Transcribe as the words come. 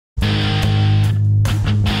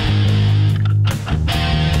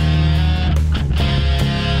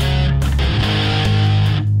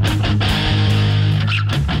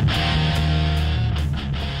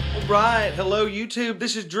Alright, hello YouTube,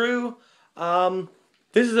 this is Drew.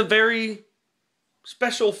 This is a very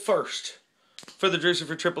special first for the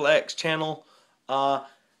Drucifer XXX channel.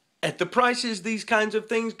 At the prices these kinds of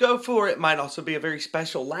things go for, it might also be a very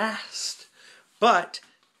special last. But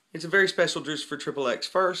it's a very special Drucifer XXX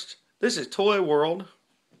first. This is ToyWorld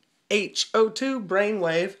H-02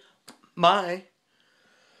 Brainwave, my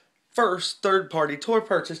first third-party toy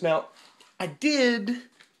purchase. Now, I did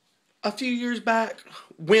a few years back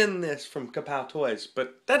win this from Kapow Toys,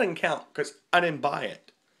 but that didn't count because I didn't buy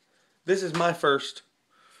it. This is my first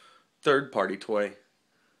third-party toy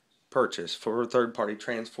purchase for third-party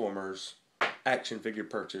Transformers action figure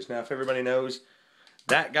purchase. Now, if everybody knows,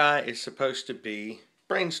 that guy is supposed to be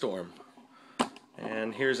Brainstorm.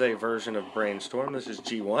 And here's a version of Brainstorm. This is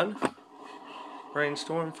G1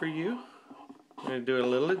 Brainstorm for you. I'm going to do a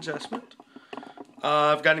little adjustment.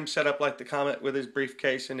 I've got him set up like the Comet with his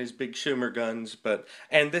briefcase and his big Schumer guns,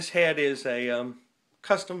 and this head is a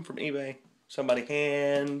custom from eBay. Somebody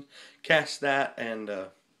hand cast that and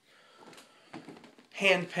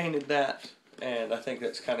hand painted that, and I think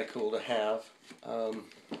that's kind of cool to have.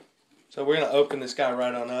 So we're going to open this guy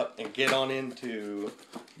right on up and get on into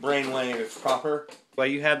Brainwave proper. Well,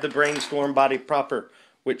 you have the Brainstorm body proper,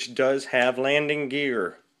 which does have landing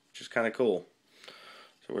gear, which is kind of cool.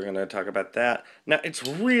 So we're going to talk about that. Now, it's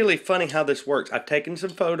really funny how this works. I've taken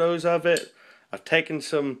some photos of it. I'm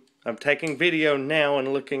taking video now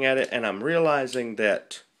and looking at it, and I'm realizing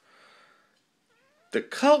that the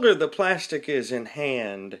color the plastic is in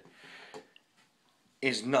hand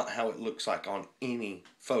is not how it looks like on any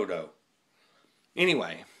photo.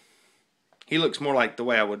 Anyway, he looks more like the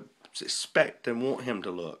way I would expect and want him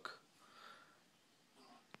to look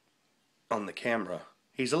on the camera.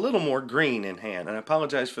 He's a little more green in hand, and I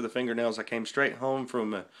apologize for the fingernails. I came straight home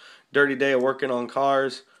from a dirty day of working on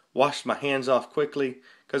cars, washed my hands off quickly,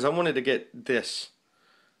 because I wanted to get this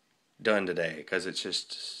done today, because it's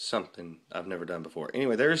just something I've never done before.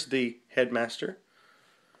 Anyway, there's the headmaster.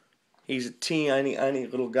 He's a teeny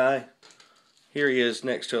little guy. Here he is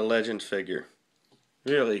next to a Legends figure.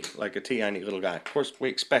 Really like a teeny little guy. Of course, we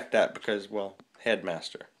expect that because, well,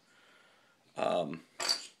 headmaster.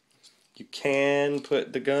 You can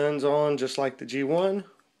put the guns on just like the G1.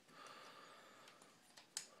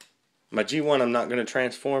 My G1 I'm not going to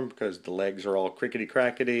transform because the legs are all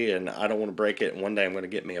crickety-crackety and I don't want to break it, and one day I'm going to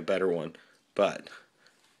get me a better one. But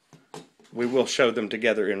we will show them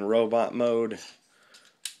together in robot mode.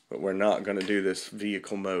 But we're not going to do this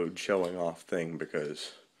vehicle mode showing off thing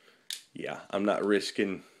because, yeah, I'm not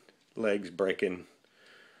risking legs breaking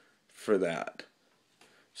for that.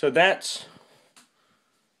 So that's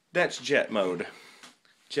jet mode.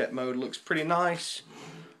 Jet mode looks pretty nice.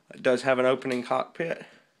 It does have an opening cockpit.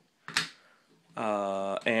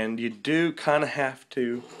 And you do kind of have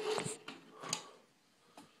to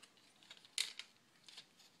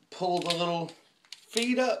pull the little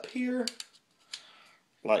feet up here,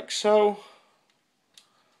 like so.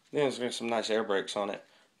 Then there's got some nice air brakes on it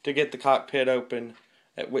to get the cockpit open,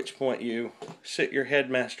 at which point you sit your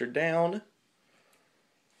headmaster down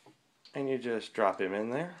and you just drop him in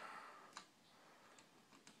there,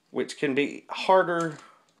 which can be harder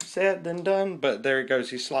said than done, but there it goes.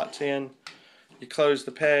 He slots in. You close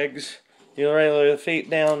the pegs, you lay the feet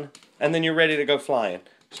down, and then you're ready to go flying.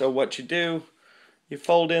 So what you do, you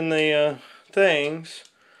fold in the things,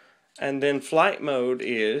 and then flight mode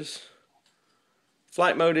is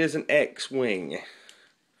an X-wing,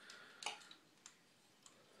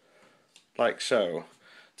 like so.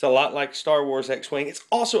 It's a lot like Star Wars X-wing. It's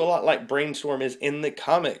also a lot like Brainstorm is in the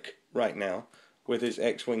comic right now with his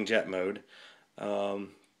X-wing jet mode.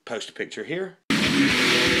 Post a picture here.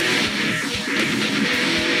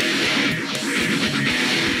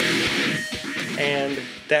 And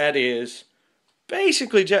that is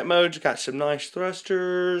basically jet mode. Got some nice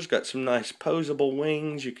thrusters, got some nice posable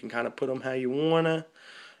wings. You can kind of put them how you wanna.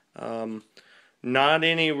 Not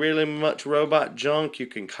any really much robot junk. You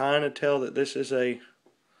can kind of tell that this is a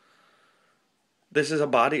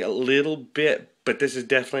body a little bit, but this is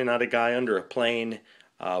definitely not a guy under a plane,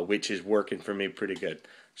 which is working for me pretty good.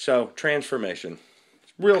 So, transformation.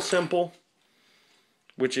 Real simple,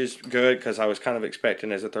 which is good because I was kind of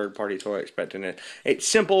expecting, as a third-party toy, expecting it. It's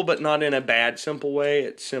simple, but not in a bad simple way.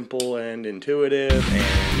 It's simple and intuitive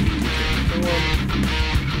and easy to perform.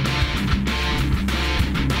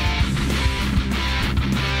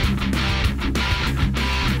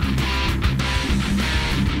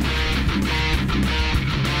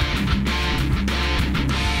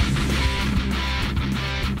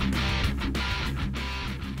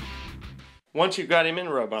 Once you've got him in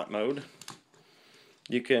robot mode,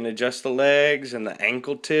 You can adjust the legs and the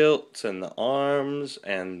ankle tilts and the arms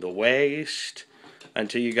and the waist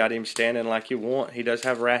until you got him standing like you want. He does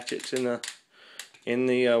have ratchets in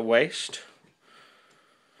the waist.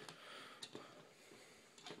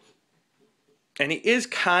 And he is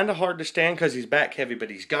kind of hard to stand because he's back heavy, but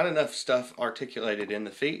he's got enough stuff articulated in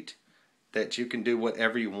the feet that you can do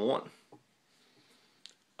whatever you want.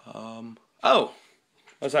 Oh,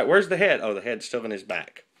 I was like, where's the head? Oh, the head's still in his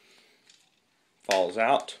back. Falls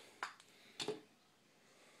out.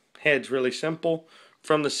 Head's really simple.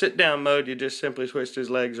 From the sit-down mode, you just simply twist his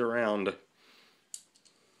legs around.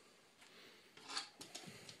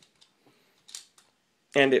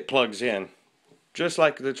 And it plugs in, just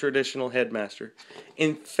like the traditional Headmaster.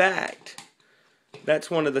 In fact, that's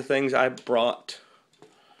one of the things I brought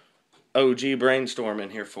OG Brainstorm in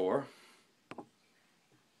here for.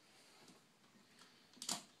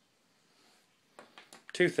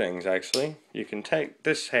 Two things, actually. You can take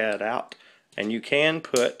this head out, and you can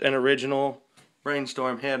put an original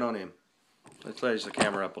Brainstorm head on him. Let's raise the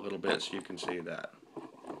camera up a little bit so you can see that.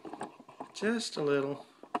 Just a little.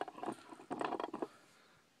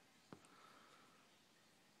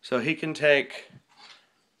 So he can take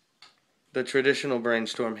the traditional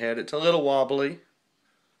Brainstorm head. It's a little wobbly.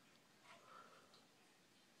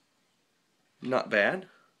 Not bad.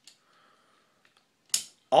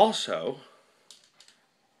 Also,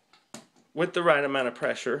 with the right amount of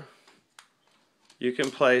pressure, you can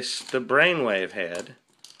place the Brainwave head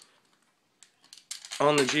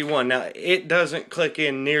on the G1. Now, it doesn't click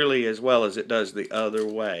in nearly as well as it does the other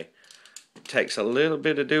way. It takes a little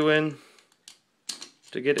bit of doing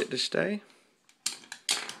to get it to stay.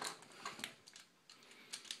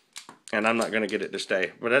 And I'm not going to get it to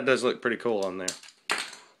stay, but that does look pretty cool on there.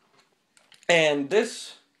 And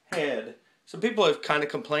this head, some people have kind of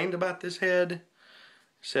complained about this head.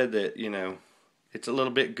 Said that, you know, it's a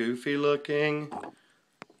little bit goofy looking.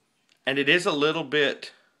 And it is a little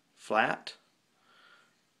bit flat.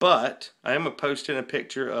 But I am posting a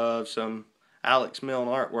picture of some Alex Milne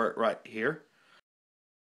artwork right here.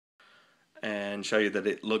 And show you that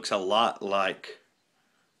it looks a lot like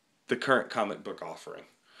the current comic book offering.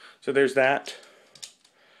 So there's that.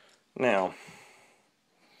 Now,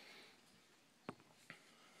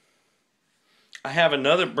 I have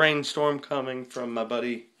another Brainstorm coming from my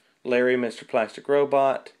buddy Larry, Mr. Plastic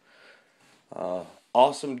Robot.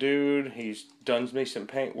 Awesome dude. He's done me some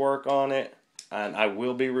paint work on it. And I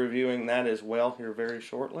will be reviewing that as well here very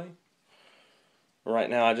shortly. Right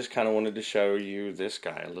now, I just kind of wanted to show you this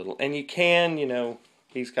guy a little. And you can, you know,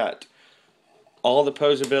 he's got all the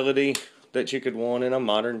posability that you could want in a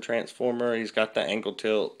modern Transformer. He's got the ankle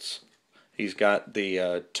tilts. He's got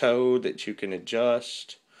the toe that you can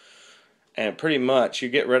adjust. And pretty much you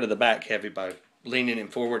get rid of the back heavy by leaning him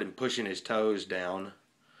forward and pushing his toes down.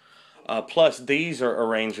 Plus these are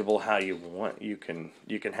arrangeable how you want. You can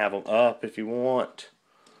have them up if you want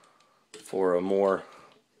for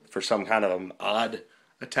some kind of an odd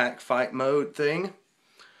attack fight mode thing.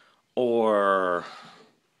 Or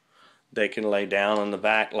they can lay down on the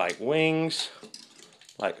back like wings.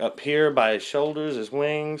 Like up here by his shoulders as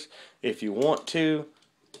wings. If you want to,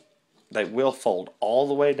 they will fold all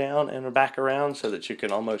the way down and back around so that you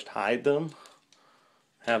can almost hide them.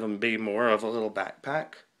 Have them be more of a little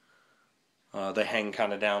backpack. They hang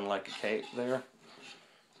kind of down like a cape there.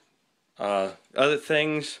 Other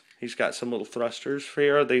things, he's got some little thrusters for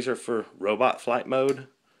here. These are for robot flight mode,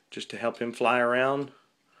 just to help him fly around,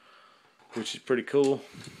 which is pretty cool.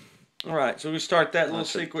 Alright, so we start that little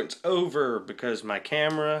sequence over because my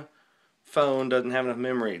camera phone doesn't have enough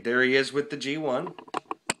memory. There he is with the G1.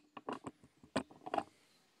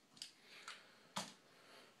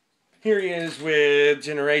 Here he is with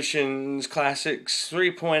Generations Classics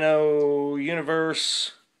 3.0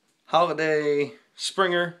 Universe Holiday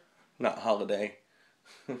Springer. Not Holiday.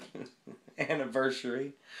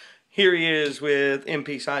 Anniversary. Here he is with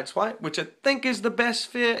MP Sideswipe, which I think is the best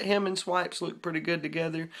fit. Him and Swipes look pretty good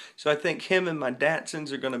together. So I think him and my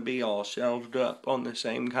Datsuns are going to be all shelved up on the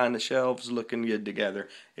same kind of shelves, looking good together,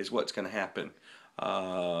 is what's going to happen.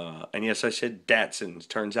 And yes, I said Datsuns.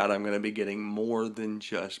 Turns out I'm going to be getting more than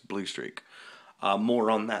just Blue Streak. More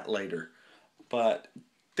on that later. But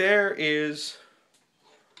there is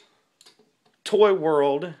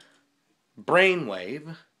ToyWorld,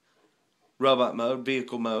 Brainwave, Robot Mode,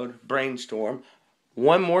 Vehicle Mode, Brainstorm.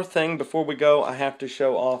 One more thing before we go. I have to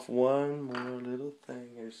show off one more little thing.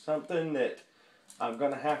 There's something that I'm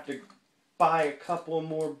going to have to buy a couple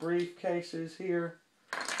more briefcases here.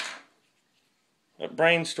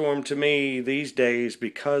 Brainstorm to me these days,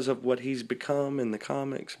 because of what he's become in the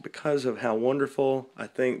comics, because of how wonderful I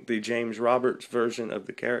think the James Roberts version of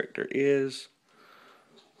the character is,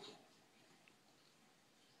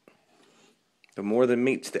 the more than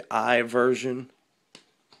meets the eye version.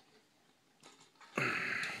 I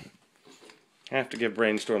have to give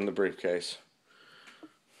Brainstorm the briefcase,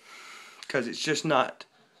 because it's just not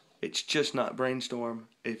Brainstorm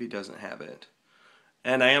if he doesn't have it.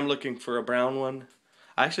 And I am looking for a brown one.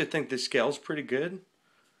 I actually think this scale's pretty good.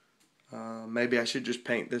 Maybe I should just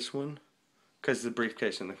paint this one, because the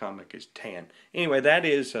briefcase in the comic is tan. Anyway, that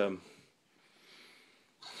is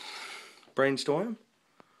Brainstorm.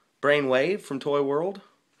 Brainwave from ToyWorld.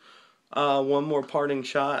 One more parting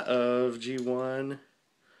shot of G1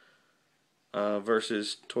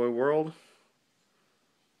 versus ToyWorld.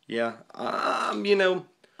 Yeah, you know,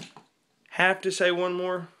 have to say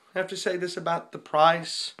this about the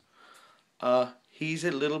price. He's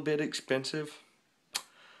a little bit expensive.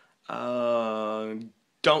 Don't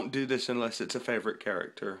do this unless it's a favorite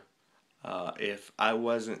character. If I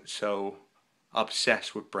wasn't so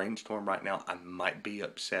obsessed with Brainstorm right now, I might be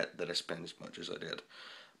upset that I spent as much as I did.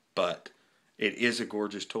 But it is a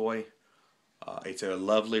gorgeous toy. It's a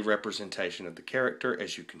lovely representation of the character,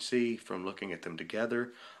 as you can see from looking at them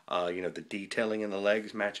together. You know, the detailing in the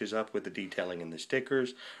legs matches up with the detailing in the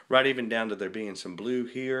stickers, right even down to there being some blue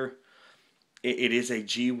here. It is a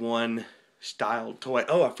G1 styled toy.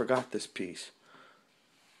 Oh, I forgot this piece.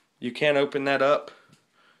 You can open that up,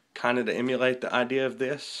 kind of to emulate the idea of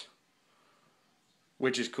this,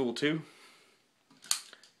 which is cool too.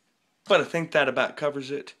 But I think that about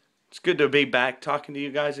covers it. It's good to be back talking to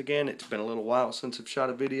you guys again. It's been a little while since I've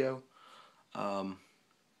shot a video. And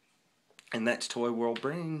that's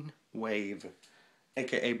ToyWorld Brainwave,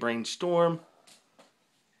 aka Brainstorm.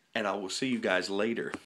 And I will see you guys later.